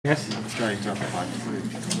Yes. Straight up by through.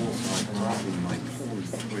 Like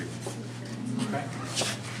through. Okay.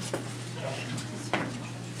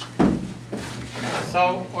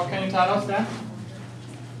 So, what can you tell us then?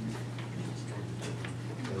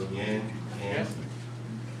 The yen Yes.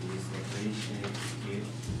 is appreciated here.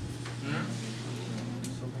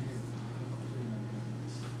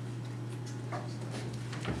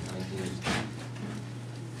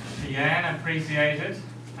 The yen appreciated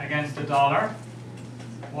against the dollar.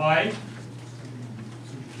 Why?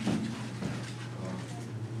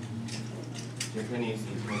 Japanese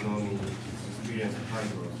economy experienced high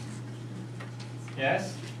growth.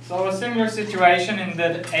 Yes. So a similar situation in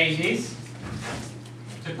the 80s.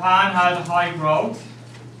 Japan had high growth.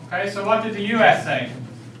 Okay, so what did the US say?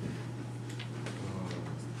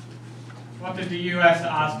 What did the US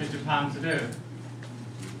ask Japan to do?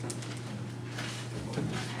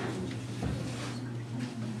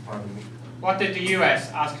 Pardon me. What did the US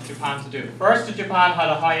ask Japan to do? First, Japan had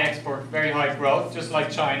a high export, very high growth, just like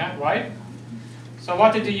China, right? So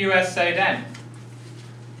what did the US say then?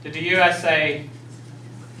 Did the US say,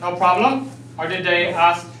 no problem? Or did they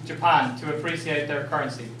ask Japan to appreciate their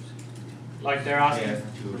currency? Like they're asking. Yes,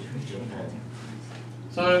 to Japan.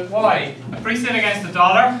 So why? Appreciate against the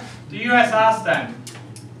dollar? The US asked them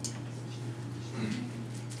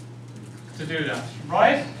to do that,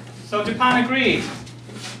 right? So Japan agreed.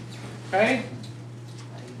 Okay?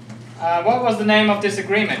 What was the name of this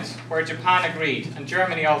agreement where Japan agreed and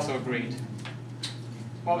Germany also agreed?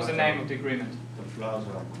 What was the name of the agreement? The Plaza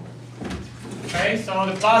Accord. Okay, so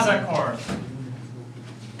the Plaza Accord.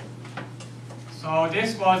 So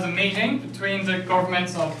this was a meeting between the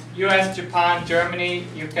governments of US, Japan, Germany,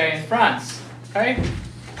 UK and France. Okay?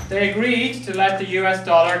 They agreed to let the US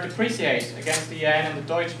dollar depreciate against the yen and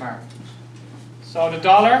the Deutschmark. So the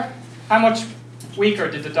dollar, how much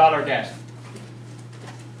weaker did the dollar get?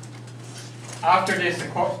 After this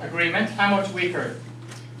agreement, how much weaker?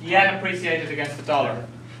 The yen appreciated against the dollar.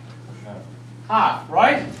 Half,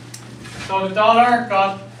 right? So the dollar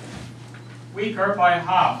got weaker by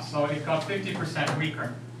half, so it got 50%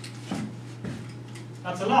 weaker.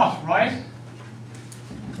 That's a lot, right?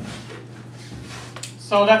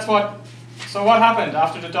 So what happened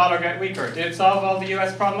after the dollar got weaker? Did it solve all the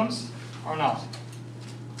US problems or not?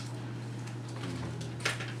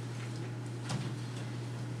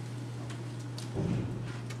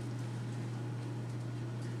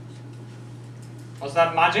 Was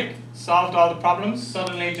that magic? Solved all the problems?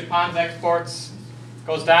 Suddenly Japan's exports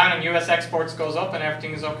goes down and US exports goes up and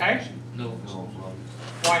everything is okay? No problem.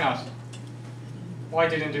 Why not? Why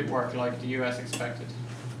didn't it work like the US expected?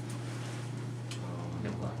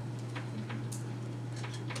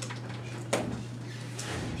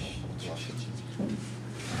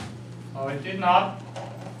 So it did not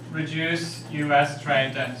reduce US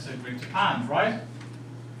trade deficit with Japan, right?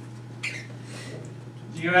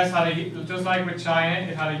 The US had just like with China,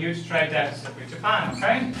 it had a huge trade deficit with Japan,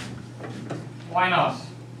 okay? Why not?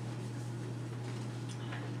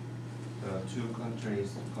 The two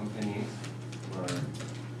companies were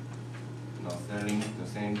not selling the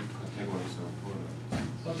same categories of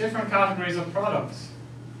products. So different categories of products.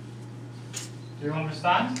 Do you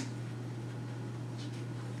understand?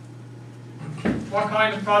 What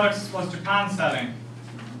kind of products was Japan selling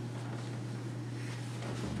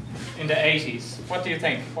in the 80s? What do you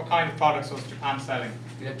think? What kind of products was Japan selling?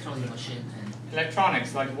 Electronic machine and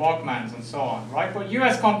Electronics like Walkmans and so on, right? But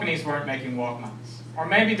US companies weren't making Walkmans. Or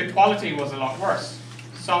maybe the quality was a lot worse.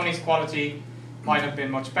 Sony's quality might have been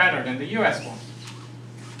much better than the US one.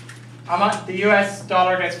 The US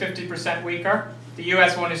dollar gets 50% weaker. The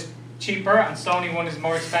US one is cheaper and Sony one is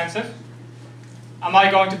more expensive. Am I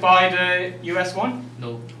going to buy the US one?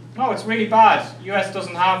 no. No, it's really bad. US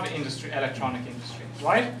doesn't have electronic industry,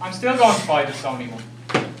 right? I'm still going to buy the Sony one.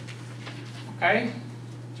 Okay?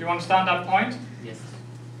 Do you understand that point? Yes.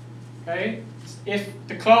 Okay? If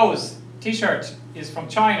the clothes, t-shirt, is from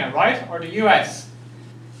China, right? Or the US,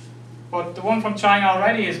 but the one from China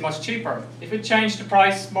already is much cheaper. If it changed the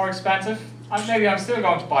price more expensive, maybe I'm still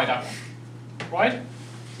going to buy that one, right?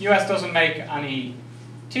 US doesn't make any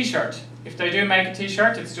t-shirt. If they do make a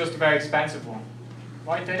t-shirt, it's just a very expensive one,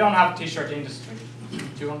 right? They don't have a t-shirt industry.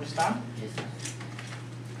 Do you understand? Yes.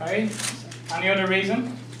 Okay? Any other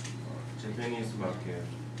reason? Japanese market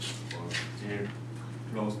was still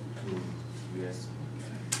close to US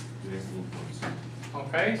imports.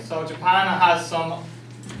 Okay, so Japan has some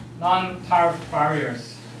non-tariff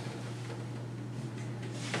barriers.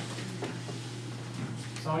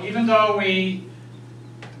 So even though we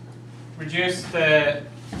reduce the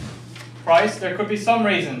price, there could be some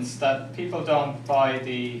reasons that people don't buy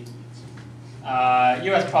the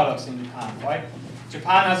US products in Japan, right?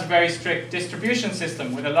 Japan has a very strict distribution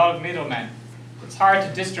system with a lot of middlemen. It's hard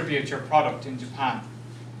to distribute your product in Japan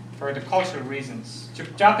for the cultural reasons.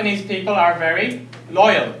 Japanese people are very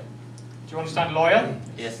loyal. Do you understand loyal?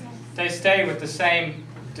 Yes. They stay with the same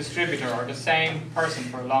distributor or the same person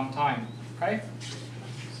for a long time, okay?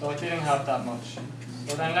 So it didn't help that much.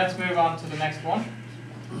 So then let's move on to the next one.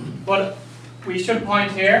 But we should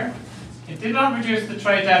point here, it did not reduce the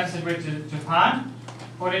trade deficit with Japan,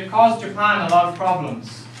 but it caused Japan a lot of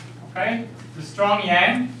problems, okay? The strong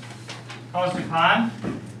yen caused Japan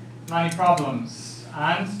many problems,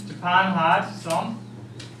 and Japan had some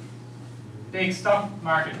big stock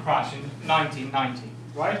market crash in 1990,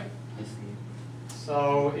 right? I see.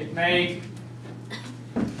 So it made,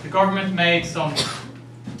 the government made some,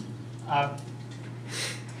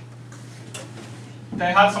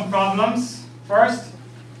 they had some problems first,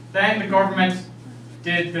 then the government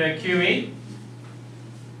did the QE.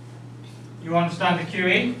 You understand the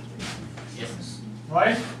QE? Yes.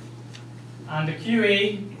 Right? And the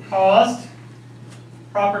QE caused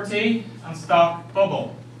property and stock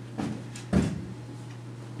bubble.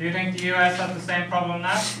 Do you think the US has the same problem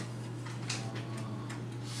now?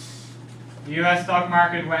 The US stock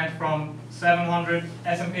market went from 700,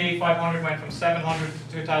 S&P 500 went from 700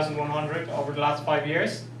 to 2,100 over the last 5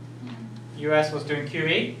 years. US was doing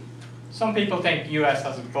QE. Some people think US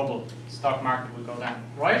has a bubble, stock market will go down,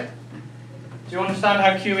 right? Do you understand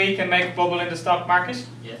how QE can make a bubble in the stock market?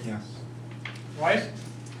 Yes. Yes. Right?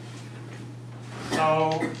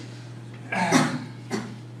 So,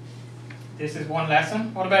 this is one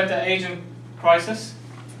lesson. What about the Asian crisis?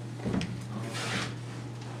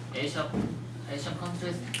 Asian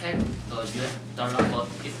countries peg the US dollar, but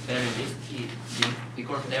it's very risky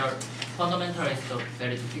because their fundamental is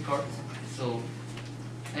very difficult. So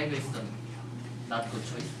peg is not good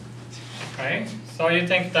choice. Okay, so you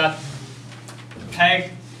think that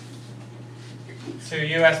peg to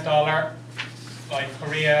US dollar, like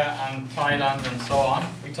Korea and Thailand and so on,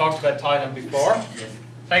 we talked about Thailand before, Yes.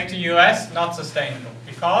 peg to US, not sustainable,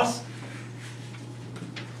 because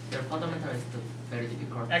Their fundamental is very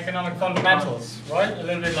difficult. economic fundamentals, right? A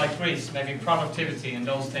little bit like Greece, maybe productivity and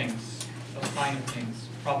those things, those kind of things,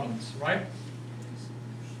 problems, right?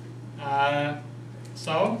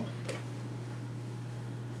 So,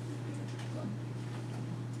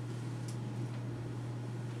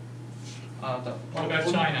 What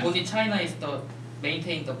about China? Only China is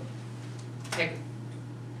maintain the peg.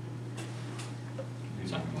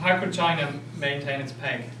 so how could China maintain its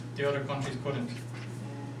peg? The other countries couldn't.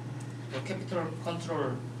 The capital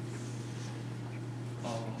control.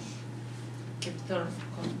 Capital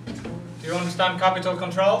control. Do you understand capital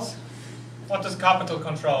controls? What does capital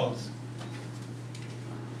controls?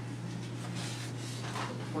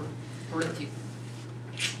 Politics.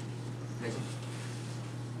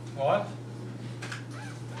 What?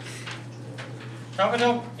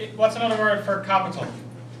 Capital, what's another word for capital?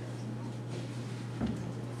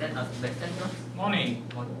 Then central. Money.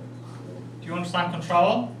 Do you understand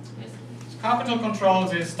control? Yes. Capital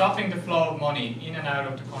controls is stopping the flow of money in and out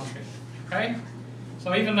of the country. Okay?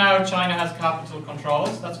 So even now China has capital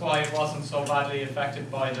controls. That's why it wasn't so badly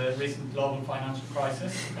affected by the recent global financial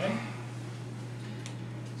crisis. Okay?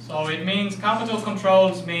 So it means capital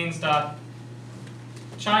controls means that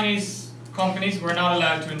Chinese companies were not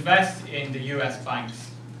allowed to invest in the US banks.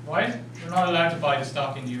 Right? You're not allowed to buy the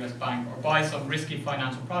stock in the US bank or buy some risky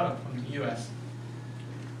financial product from the US.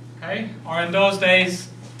 Okay? Or in those days,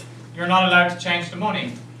 you're not allowed to change the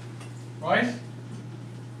money. Right?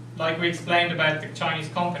 Like we explained about the Chinese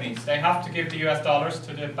companies, they have to give the US dollars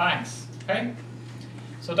to the banks. Okay?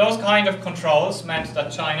 So those kind of controls meant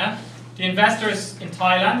that China, the investors in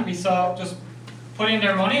Thailand, we saw just put in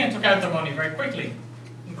their money and took out their money very quickly.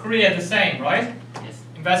 In Korea, the same, right? Yes.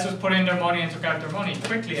 Investors put in their money and took out their money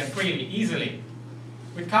quickly and freely, easily.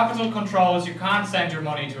 With capital controls, you can't send your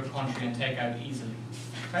money to a country and take out easily.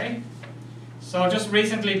 Okay? So just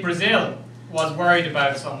recently, Brazil was worried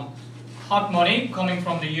about some hot money coming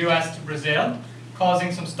from the US to Brazil,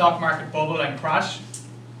 causing some stock market bubble and crash.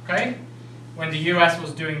 Okay? When the US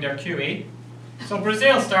was doing their QE. So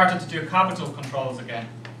Brazil started to do capital controls again.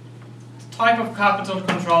 The type of capital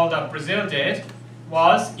control that Brazil did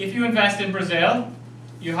was, if you invest in Brazil,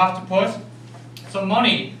 you have to put some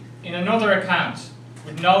money in another account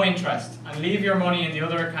with no interest and leave your money in the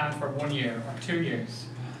other account for 1 year or 2 years.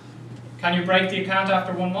 Can you break the account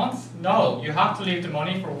after 1 month? No, you have to leave the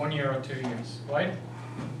money for 1 year or 2 years, right?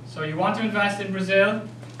 So you want to invest in Brazil?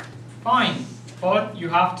 Fine, but you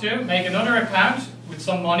have to make another account with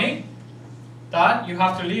some money that you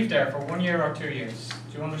have to leave there for 1 year or 2 years.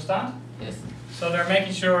 Do you understand? Yes. So they're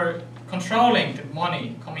making sure, controlling the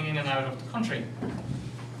money coming in and out of the country.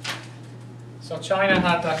 So China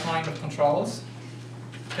had that kind of controls.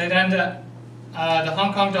 Okay, then the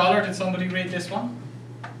Hong Kong dollar, did somebody read this one?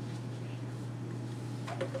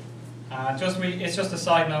 It's just a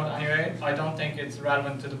side note anyway, I don't think it's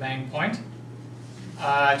relevant to the main point.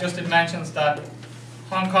 Just it mentions that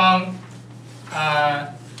Hong Kong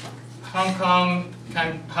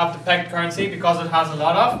can have the pegged currency because it has a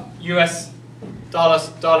lot of US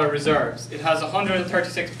dollar reserves. It has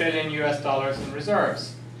 136 billion US dollars in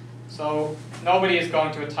reserves. So nobody is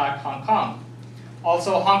going to attack Hong Kong.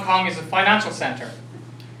 Also, Hong Kong is a financial center.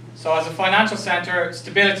 So as a financial center,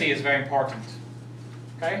 stability is very important.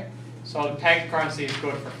 Okay? So the pegged currency is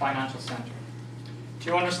good for a financial center. Do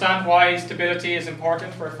you understand why stability is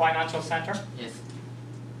important for a financial center? Yes.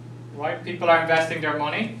 Right? People are investing their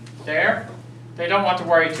money there. They don't want to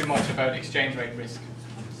worry too much about exchange rate risk.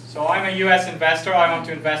 So I'm a US investor. I want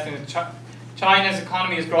to invest in China's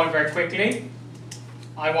economy is growing very quickly.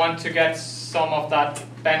 I want to get some of that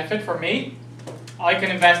benefit for me. I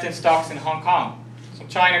can invest in stocks in Hong Kong. Some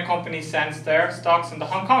China company sends their stocks in the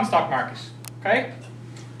Hong Kong stock market. Okay?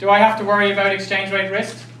 Do I have to worry about exchange rate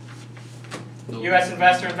risk? No. US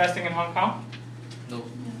investor investing in Hong Kong? No.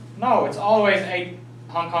 No, it's always 8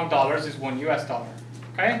 Hong Kong dollars is 1 US dollar.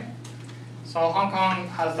 Okay? So Hong Kong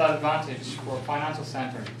has that advantage for a financial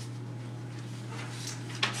center.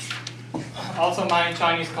 Also, many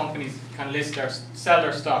Chinese companies can sell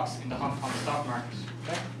their stocks in the Hong Kong stock market.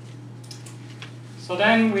 Okay? So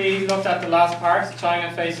then we looked at the last part,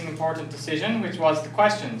 China facing important decision, which was the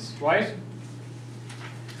questions, right?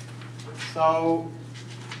 So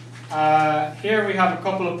here we have a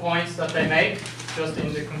couple of points that they make just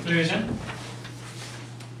in the conclusion.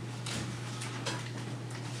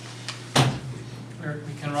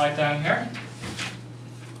 We can write down here.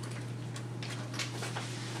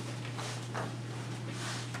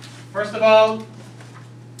 First of all,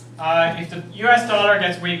 if the US dollar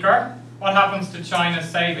gets weaker, what happens to China's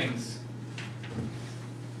savings?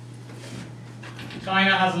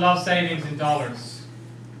 China has a lot of savings in dollars.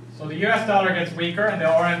 So the US dollar gets weaker and the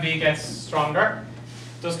RMB gets stronger.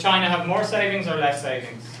 Does China have more savings or less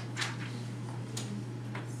savings?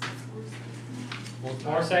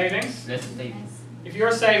 More savings? Less savings. If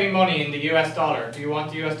you're saving money in the US dollar, do you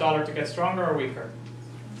want the US dollar to get stronger or weaker?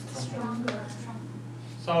 Stronger.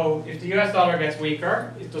 So if the US dollar gets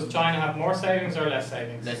weaker, does China have more savings or less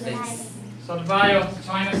savings? Less savings. So the value of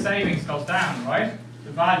China's savings goes down, right?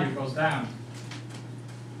 The value goes down.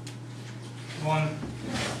 One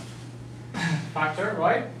factor,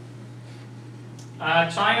 right?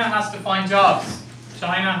 China has to find jobs.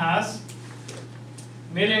 China has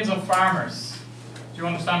millions of farmers. Do you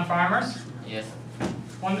understand farmers? Yes.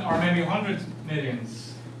 One or maybe 100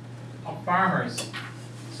 millions of farmers,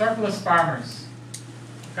 surplus farmers.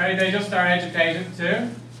 Okay, they just are educated to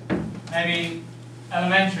maybe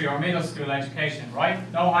elementary or middle school education, right?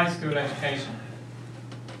 No high school education.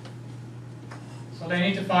 So they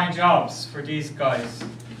need to find jobs for these guys.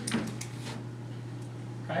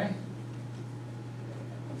 Okay?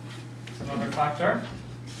 That's another factor.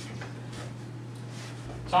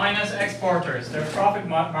 China's exporters, their profit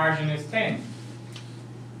margin is thin.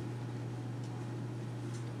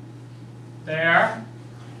 They are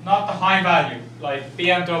not the high value, like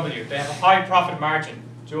BMW. They have a high profit margin.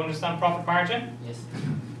 Do you understand profit margin? Yes.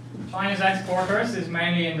 China's exporters is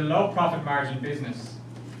mainly in the low profit margin business.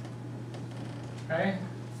 Okay?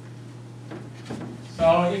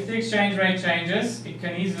 So if the exchange rate changes, it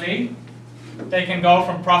can easily, they can go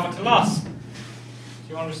from profit to loss. Do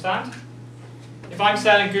you understand? If I'm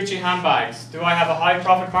selling Gucci handbags, do I have a high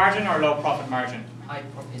profit margin or low profit margin? High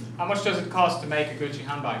profit. How much does it cost to make a Gucci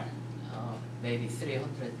handbag? Maybe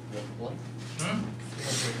 300 won.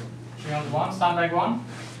 301, standbag one?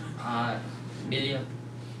 Million.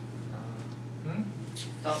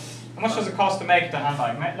 How much does it cost to make the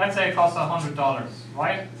handbag? Let's say it costs $100,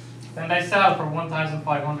 right? Then they sell for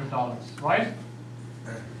 $1,500, right?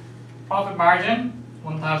 Profit margin,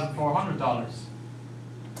 $1,400.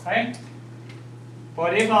 Okay?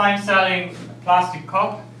 But if I'm selling a plastic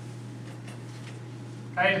cup,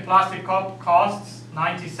 okay, the plastic cup costs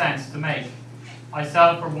 90 cents to make. I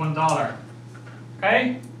sell for $1.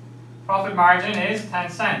 Okay? Profit margin is 10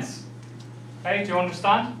 cents. Okay, do you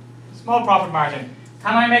understand? Small profit margin.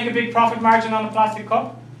 Can I make a big profit margin on a plastic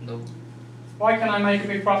cup? No. Why can I make a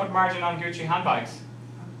big profit margin on Gucci handbags?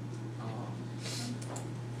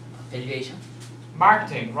 Valuation.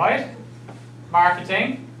 Marketing, right?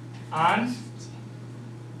 Marketing and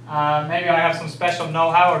maybe I have some special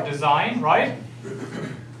know-how or design, right?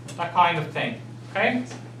 That kind of thing. Okay?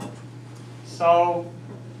 So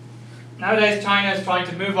nowadays China is trying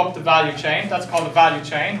to move up the value chain. That's called a value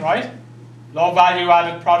chain, right? Low value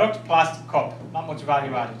added product, plastic cup. Not much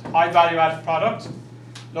value added. High value added product,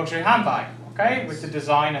 luxury handbag, okay, with the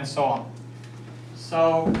design and so on.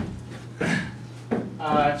 So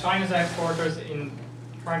China's exporters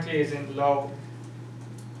currently is in low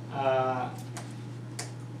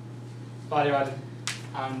value added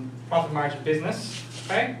and profit margin business,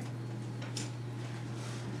 okay?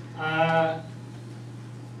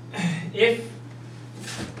 If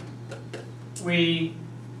we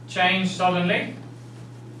change suddenly,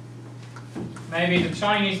 maybe the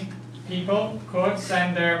Chinese people could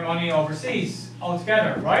send their money overseas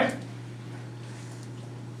altogether, right?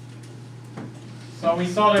 So we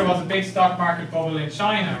saw there was a big stock market bubble in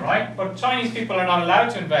China, right? But Chinese people are not allowed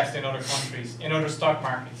to invest in other countries, in other stock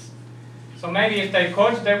markets. So maybe if they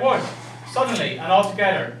could, they would, suddenly and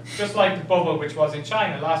altogether, just like the bubble which was in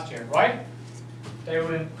China last year, right? They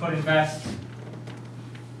could invest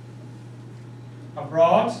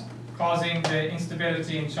abroad, causing the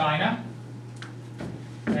instability in China.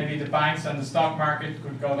 Maybe the banks and the stock market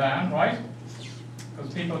could go down, right?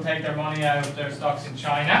 Because people take their money out of their stocks in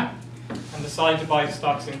China and decide to buy the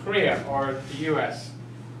stocks in Korea or the US.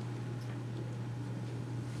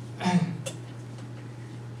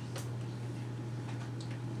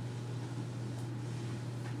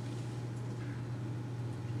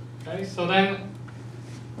 Okay, so then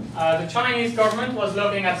the Chinese government was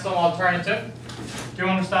looking at some alternative. Do you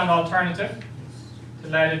understand alternative? To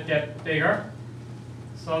let it get bigger.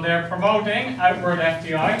 So they're promoting outward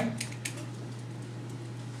FDI.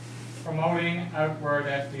 Promoting outward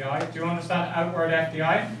FDI. Do you understand outward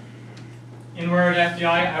FDI? Inward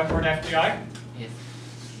FDI, outward FDI? Yes.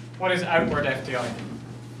 What is outward FDI?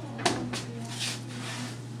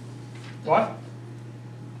 What?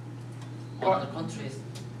 Other countries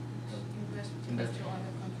invest.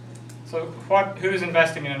 So who is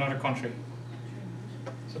investing in another country?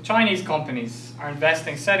 So Chinese companies are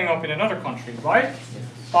investing, setting up in another country, right? Yes.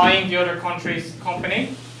 Buying the other country's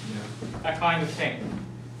company, that kind of thing.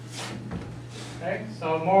 Okay,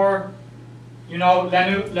 so more, you know,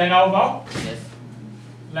 Lenovo? Yes.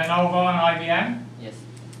 Lenovo and IBM? Yes.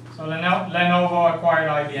 So Lenovo acquired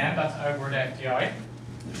IBM, that's outward FDI.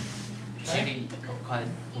 Chile acquired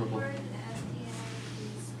Volvo.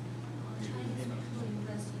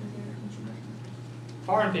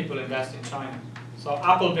 Foreign people invest in China. So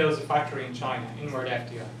Apple builds a factory in China, inward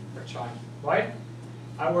FDI for China, right?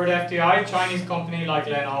 Outward FDI, Chinese company like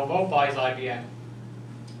Lenovo buys IBM.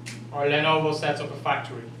 Or Lenovo sets up a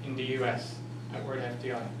factory in the US, outward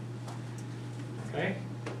FDI. Okay?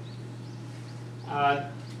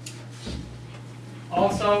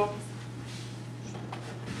 Also,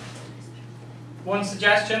 one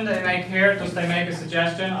suggestion they make here, just they make a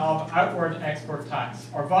suggestion of outward export tax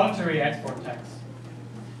or voluntary export tax.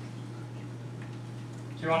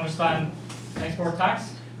 Do you understand export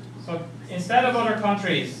tax? So instead of other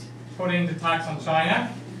countries putting the tax on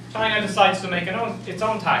China, China decides to make its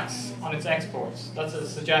own tax on its exports. That's a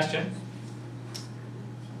suggestion.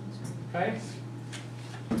 Okay?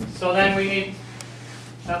 So then we need,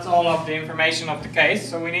 that's all of the information of the case.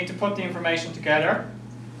 So we need to put the information together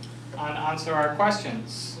and answer our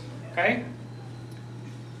questions. Okay?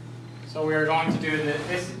 So we are going to do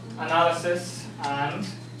this analysis and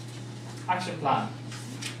action plan.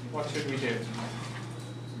 What should we do?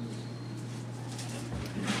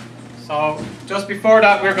 So just before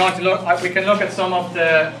that, we're going to look. We can look at some of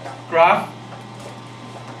the graph,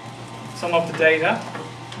 some of the data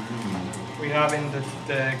we have in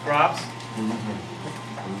the graphs.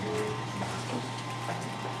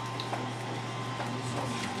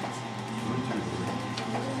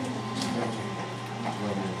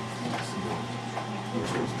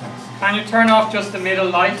 Can you turn off just the middle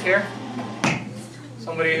light here?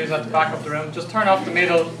 Somebody who's at the back of the room, just turn off the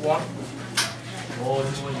middle one.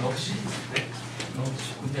 역시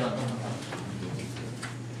군대 갔다 온다.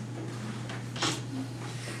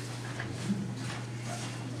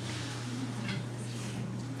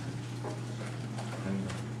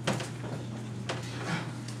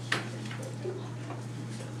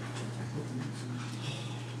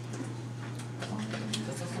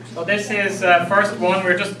 So this is first one.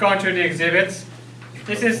 We're just going through the exhibits.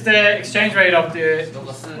 This is the exchange rate of the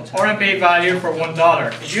RMB value for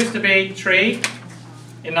 $1. It used to be 3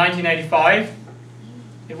 in 1985.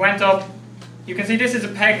 It went up. You can see this is a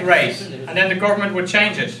pegged rate, and then the government would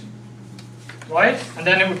change it, right? And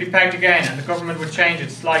then it would be pegged again, and the government would change it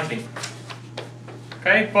slightly.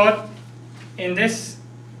 Okay, but in this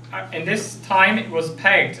time it was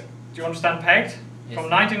pegged. Do you understand pegged? Yes. From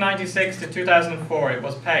 1996 to 2004, it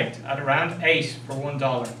was pegged at around 8 for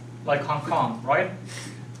 $1, like Hong Kong, right?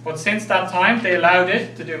 But since that time, they allowed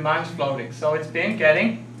it to do managed floating, so it's been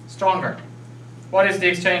getting stronger. What is the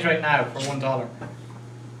exchange rate now for $1?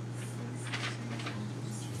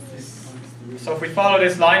 So if we follow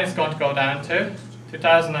this line, it's going to go down to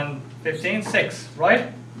 2015, 6,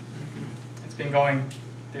 right? It's been going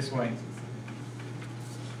this way.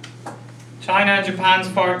 China and Japan's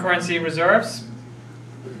foreign currency reserves.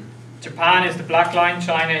 Japan is the black line,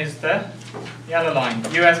 China is the yellow line,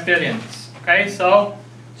 US billions. Okay, so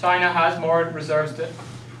China has more reserves than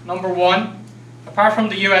number one. Apart from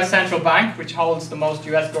the US Central Bank, which holds the most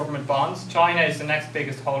US government bonds, China is the next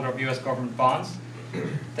biggest holder of US government bonds.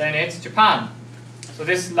 Then it's Japan. So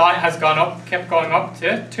this line has gone up, kept going up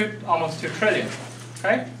to almost 2 trillion.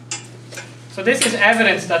 Okay? So this is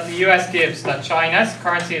evidence that the US gives that China's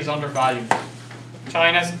currency is undervalued.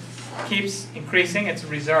 China keeps increasing its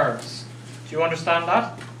reserves. Do you understand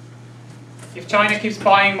that? If China keeps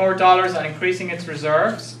buying more dollars and increasing its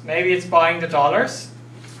reserves, maybe it's buying the dollars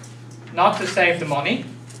not to save the money.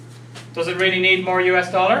 Does it really need more US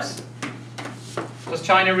dollars? Does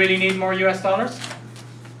China really need more US dollars?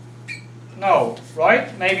 No,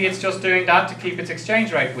 right? Maybe it's just doing that to keep its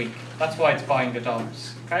exchange rate weak. That's why it's buying the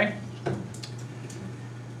dollars. Okay?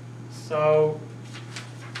 So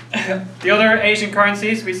the other Asian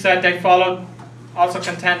currencies, we said they also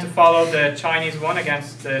can tend to follow the Chinese one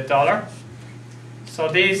against the dollar. So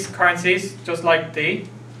these currencies, just like they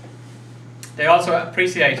also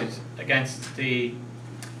appreciated against the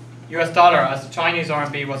US dollar as the Chinese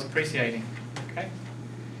RMB was appreciating. Okay?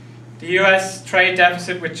 The US trade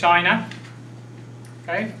deficit with China,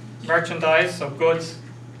 okay? Merchandise, so goods,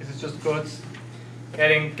 this is just goods,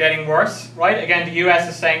 getting worse, right? Again, the US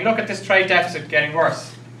is saying, look at this trade deficit getting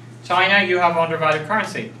worse. China, you have undervalued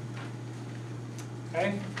currency.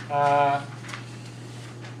 Okay?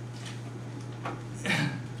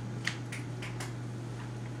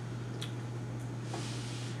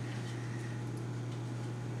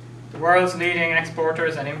 The world's leading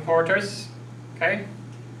exporters and importers. Okay?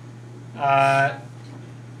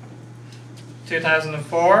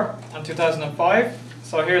 2004 and 2005.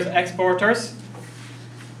 So here's exporters.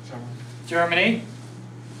 Germany,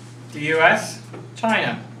 the US,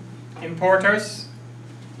 China. Importers,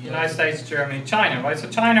 United States, Germany, China, right? So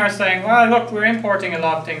China are saying, well, look, we're importing a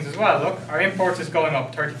lot of things as well. Look, our imports is going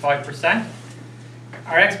up 35%.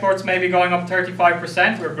 Our exports may be going up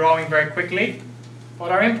 35%. We're growing very quickly.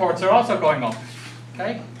 But our imports are also going up,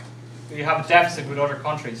 okay? We have a deficit with other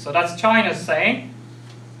countries. So that's China saying,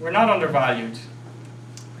 we're not undervalued,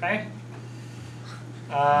 okay?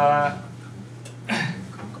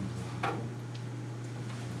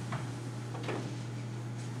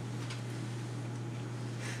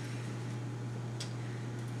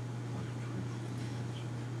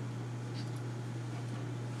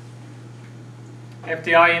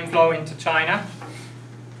 FDI inflow into China.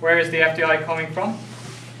 Where is the FDI coming from?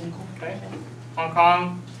 Okay. Hong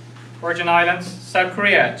Kong, Virgin Islands, South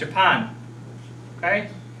Korea, Japan. Okay?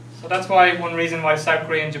 So that's why one reason why South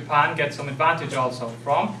Korea and Japan get some advantage also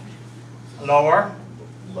from lower,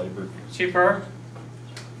 cheaper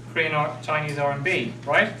Korean or Chinese RMB,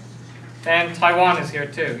 right? Then Taiwan is here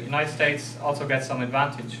too. United States also gets some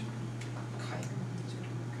advantage.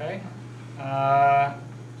 Okay?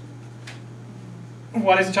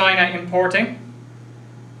 What is China importing?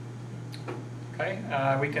 Okay,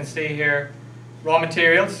 we can see here raw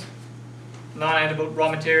materials. Non-edible raw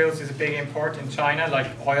materials is a big import in China, like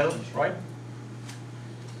oil, right?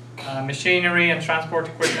 Machinery and transport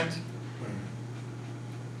equipment.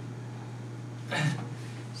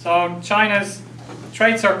 So China's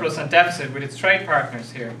trade surplus and deficit with its trade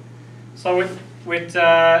partners here. So with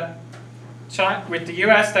the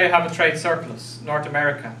US, they have a trade surplus, North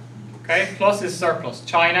America. Okay, plus is surplus.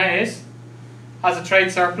 China has a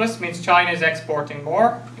trade surplus, means China is exporting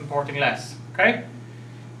more, importing less. Okay,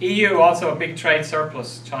 EU also a big trade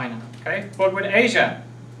surplus, China. Okay, but with Asia,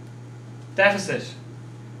 deficit.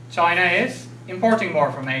 China is importing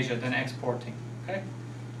more from Asia than exporting. Okay,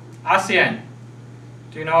 ASEAN.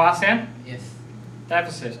 Do you know ASEAN? Yes.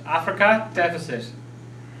 Deficit. Africa, deficit.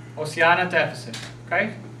 Oceania, deficit.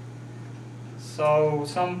 Okay, so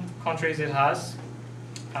some countries it has.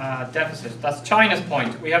 Deficit. That's China's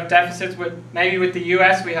point. We have deficits maybe with the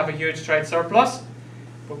US we have a huge trade surplus,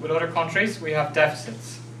 but with other countries we have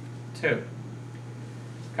deficits too.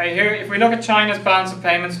 Okay, here if we look at China's balance of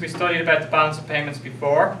payments, we studied about the balance of payments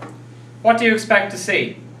before. What do you expect to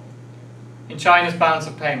see in China's balance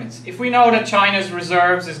of payments? If we know that China's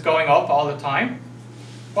reserves is going up all the time,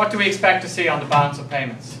 what do we expect to see on the balance of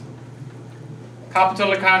payments?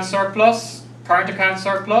 capital account surplus, current account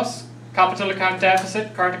surplus, capital account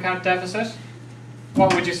deficit, current account deficit.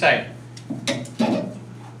 What would you say?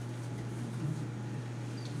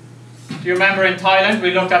 Do you remember in Thailand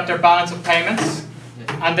we looked at their balance of payments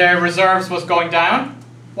and their reserves was going down?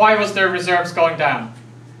 Why was their reserves going down?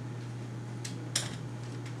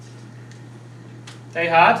 They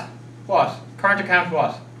had what? Current account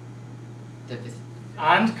what? Deficit.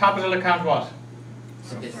 And capital account what?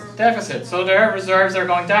 Deficit. Deficit. So their reserves are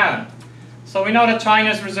going down. So we know that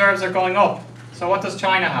China's reserves are going up. So what does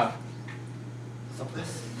China have?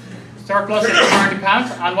 Surplus. Surplus in the current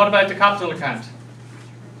account. And what about the capital account?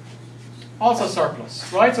 Also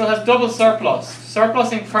surplus, right? So it has double surplus.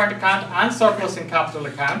 Surplus in current account and surplus in capital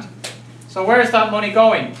account. So where is that money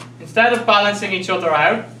going? Instead of balancing each other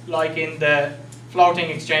out, like in the floating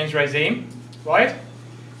exchange regime, right?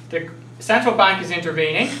 The central bank is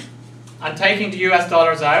intervening and taking the US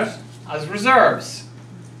dollars out as reserves.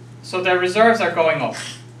 So their reserves are going up.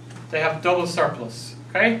 They have double surplus,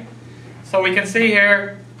 okay? So we can see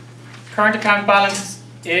here, current account balance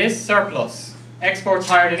is surplus. Exports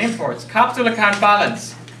higher than imports. Capital account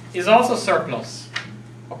balance is also surplus.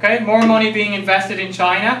 Okay, more money being invested in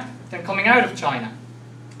China than coming out of China.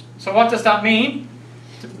 So what does that mean?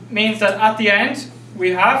 It means that at the end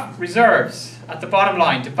we have reserves at the bottom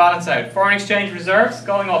line to balance out. Foreign exchange reserves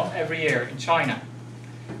going up every year in China.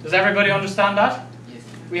 Does everybody understand that? Yes.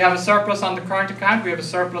 We have a surplus on the current account, we have a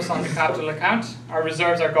surplus on the capital account. Our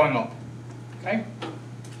reserves are going up. Okay?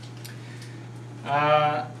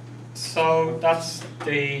 So that's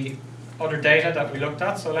the other data that we looked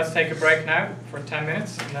at. So let's take a break now for 10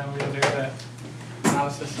 minutes and then we'll do the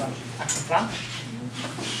analysis on action plan.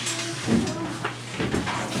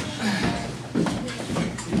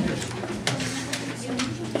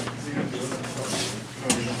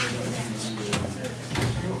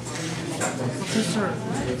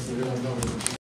 Professor,